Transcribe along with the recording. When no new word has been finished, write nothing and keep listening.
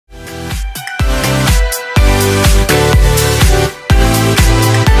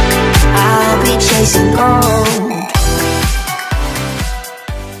nice and cold.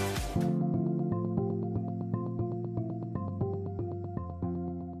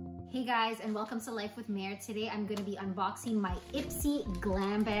 Hey guys, and welcome to Life with Mare. Today I'm going to be unboxing my IPSY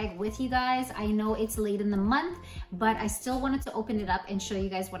Glam Bag with you guys. I know it's late in the month, but I still wanted to open it up and show you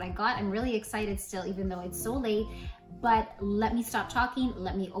guys what I got. I'm really excited still, even though it's so late. But let me stop talking,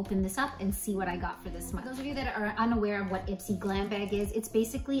 let me open this up and see what I got for this month. For those of you that are unaware of what IPSY Glam Bag is, it's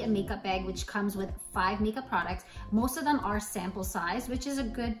basically a makeup bag which comes with 5 makeup products. Most of them are sample size, which is a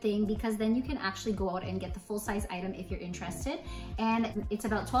good thing because then you can actually go out and get the full size item if you're interested. And it's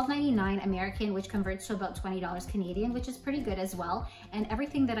about $12.99 American, which converts to about $20 Canadian, which is pretty good as well. And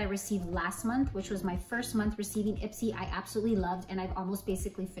everything that I received last month, which was my first month receiving IPSY, I absolutely loved, and I've almost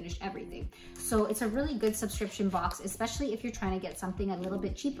basically finished everything. So it's a really good subscription box, especially if you're trying to get something a little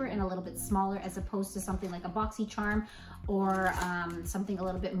bit cheaper and a little bit smaller as opposed to something like a Boxycharm or something a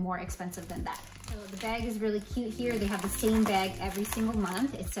little bit more expensive than that. So the bag is really cute here. They have the same bag every single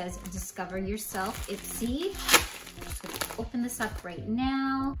month. It says Discover Yourself IPSY. I'm just gonna open this up right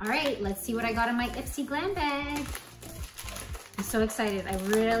now. All right, let's see what I got in my IPSY Glam Bag. I'm so excited. I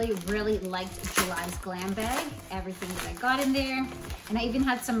really liked July's Glam Bag, everything that I got in there. And I even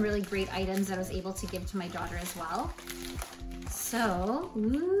had some really great items that I was able to give to my daughter as well. So,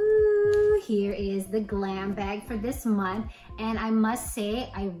 ooh, here is the Glam Bag for this month. And I must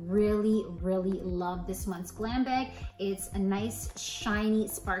say, I really love this month's Glam Bag. It's a nice, shiny,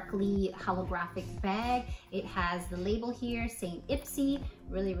 sparkly, holographic bag. It has the label here saying IPSY.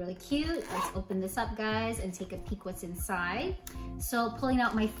 Really cute. Let's open this up, guys, and take a peek what's inside. So pulling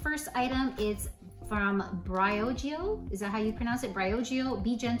out my first item, it's from Briogeo. Is that how you pronounce it? Briogeo.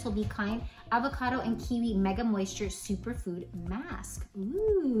 Be Gentle, Be Kind. Avocado and Kiwi Mega Moisture Superfood Mask.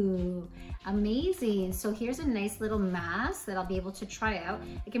 Ooh, amazing. So here's a nice little mask that I'll be able to try out.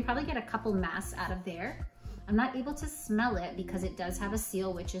 I can probably get a couple masks out of there. I'm not able to smell it because it does have a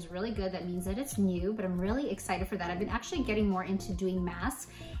seal, which is really good. That means that it's new, but I'm really excited for that. I've been actually getting more into doing masks,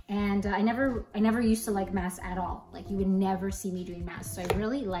 and I never used to like masks at all. Like, you would never see me doing masks. So I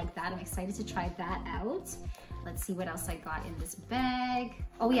really like that. I'm excited to try that out. Let's see what else I got in this bag.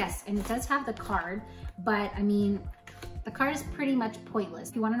 Oh yes, and it does have the card, but I mean, the card is pretty much pointless.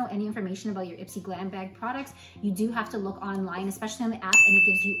 If you want to know any information about your IPSY Glam Bag products, you do have to look online, especially on the app, and it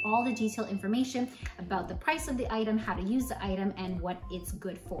gives you all the detailed information about the price of the item, how to use the item, and what it's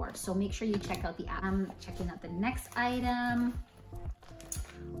good for. So make sure you check out the app. I'm checking out the next item.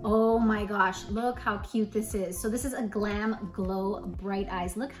 Oh my gosh, look how cute this is. So this is a Glam Glow Bright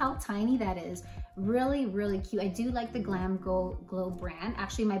Eyes. Look how tiny that is. Really cute. I do like the Glam Glow brand.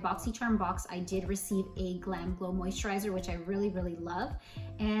 Actually, my Boxycharm box, I did receive a Glam Glow moisturizer, which I really love.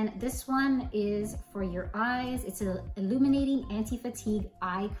 And this one is for your eyes. It's an illuminating anti-fatigue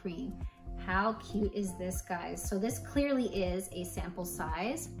eye cream. How cute is this, guys? So this clearly is a sample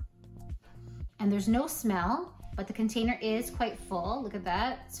size, and there's no smell, but the container is quite full. Look at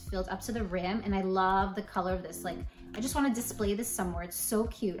that, it's filled up to the rim, and I love the color of this. Like, I just want to display this somewhere. It's so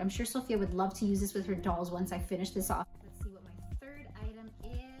cute. I'm sure Sophia would love to use this with her dolls once I finish this off. Let's see what my third item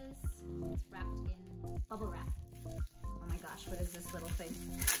is. It's wrapped in bubble wrap. Oh my gosh, what is this little thing?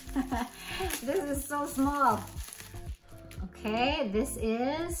 This is so small. Okay, this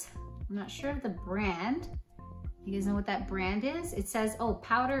is, I'm not sure of the brand. You guys know what that brand is? It says, oh,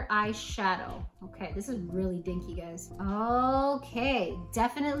 powder eyeshadow. Okay, this is really dinky, guys. Okay,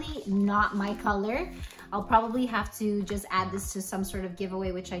 definitely not my color. I'll probably have to just add this to some sort of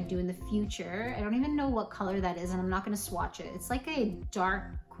giveaway, which I do in the future. I don't even know what color that is, and I'm not gonna swatch it. It's like a dark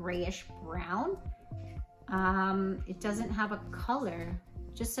grayish brown. It doesn't have a color.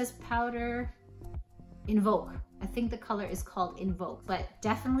 It just says powder Invoke. I think the color is called Invoke, but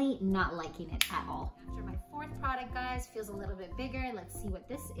definitely not liking it at all. After my fourth product, guys, feels a little bit bigger. Let's see what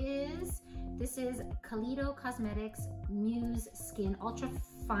this is. This is Kaleido Cosmetics Muse Skin Ultra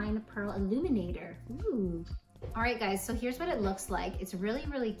Fine Pearl Illuminator. Ooh. All right, guys, so here's what it looks like. It's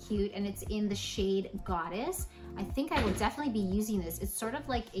really cute, and it's in the shade Goddess. I think I will definitely be using this. It's sort of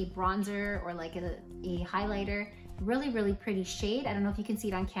like a bronzer or like a highlighter. Really pretty shade. I don't know if you can see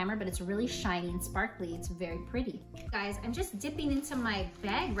it on camera, but it's really shiny and sparkly. It's very pretty. Guys, I'm just dipping into my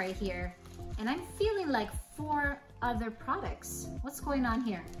bag right here, and I'm feeling like 4 other products. What's going on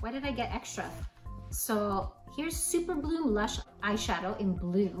here? Why did I get extra? So here's Super Bloom Lush Eyeshadow in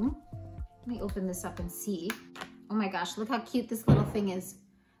Bloom. Let me open this up and see. Oh my gosh, look how cute this little thing is.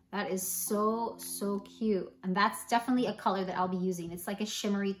 That is so cute. And that's definitely a color that I'll be using. It's like a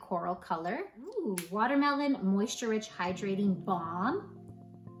shimmery coral color. Ooh, Watermelon Moisture Rich Hydrating Balm.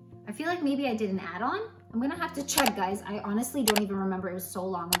 I feel like maybe I did an add-on. I'm gonna have to check, guys. I honestly don't even remember. It was so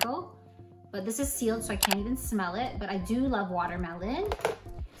long ago. but this is sealed, so I can't even smell it, but I do love watermelon.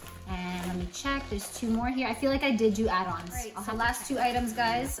 And let me check, there's 2 more here. I feel like I did do add-ons. Right, so last 2 items,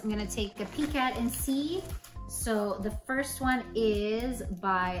 guys, I'm gonna take a peek at and see. So the first one is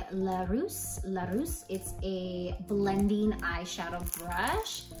by La Rousse. It's a blending eyeshadow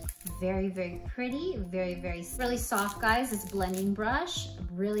brush. Very, very pretty, really soft, guys, this blending brush.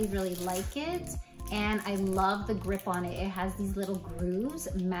 Really like it. And I love the grip on it. It has these little grooves,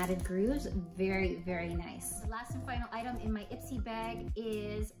 matted grooves, very nice. The last and final item in my IPSY bag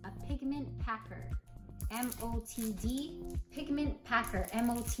is a pigment packer. MOTD, pigment packer,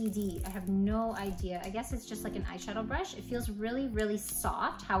 MOTD. I have no idea. I guess it's just like an eyeshadow brush. It feels really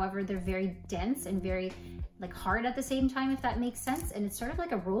soft. However, they're very dense and very like hard at the same time, if that makes sense. And it's sort of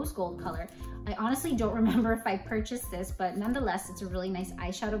like a rose gold color. I honestly don't remember if I purchased this, but nonetheless, it's a really nice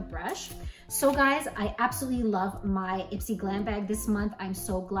eyeshadow brush. So guys, I absolutely love my IPSY Glam Bag this month. I'm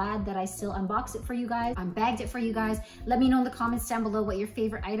so glad that I still unboxed it for you guys, unbagged it for you guys. Let me know in the comments down below what your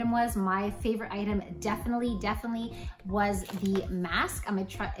favorite item was. My favorite item definitely was the mask. I'm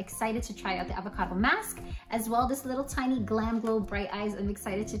excited to try out the avocado mask, as well this little tiny Glam Glow Bright Eyes. I'm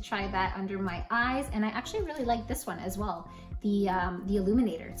excited to try that under my eyes, and I actually really like this one as well. The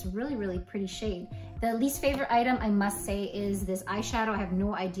illuminator. It's really pretty shade. The least favorite item, I must say, is this eyeshadow. I have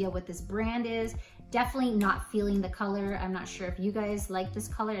no idea what this brand is. Definitely not feeling the color. I'm not sure if you guys like this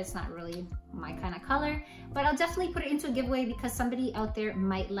color. It's not really my kind of color, but I'll definitely put it into a giveaway because somebody out there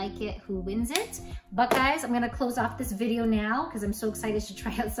might like it who wins it. But guys, I'm gonna close off this video now because I'm so excited to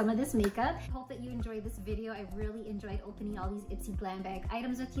try out some of this makeup. I hope that you enjoyed this video. I really enjoyed opening all these IPSY Glam Bag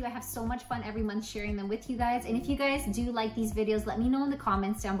items with you. I have so much fun every month sharing them with you guys. And if you guys do like these videos, let me know in the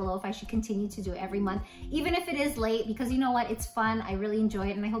comments down below if I should continue to do it every month, even if it is late, because you know what, it's fun. I really enjoy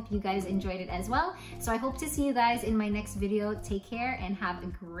it, and I hope you guys enjoyed it as well. So I hope to see you guys in my next video. Take care and have a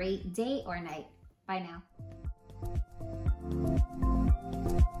great day or night. Bye now.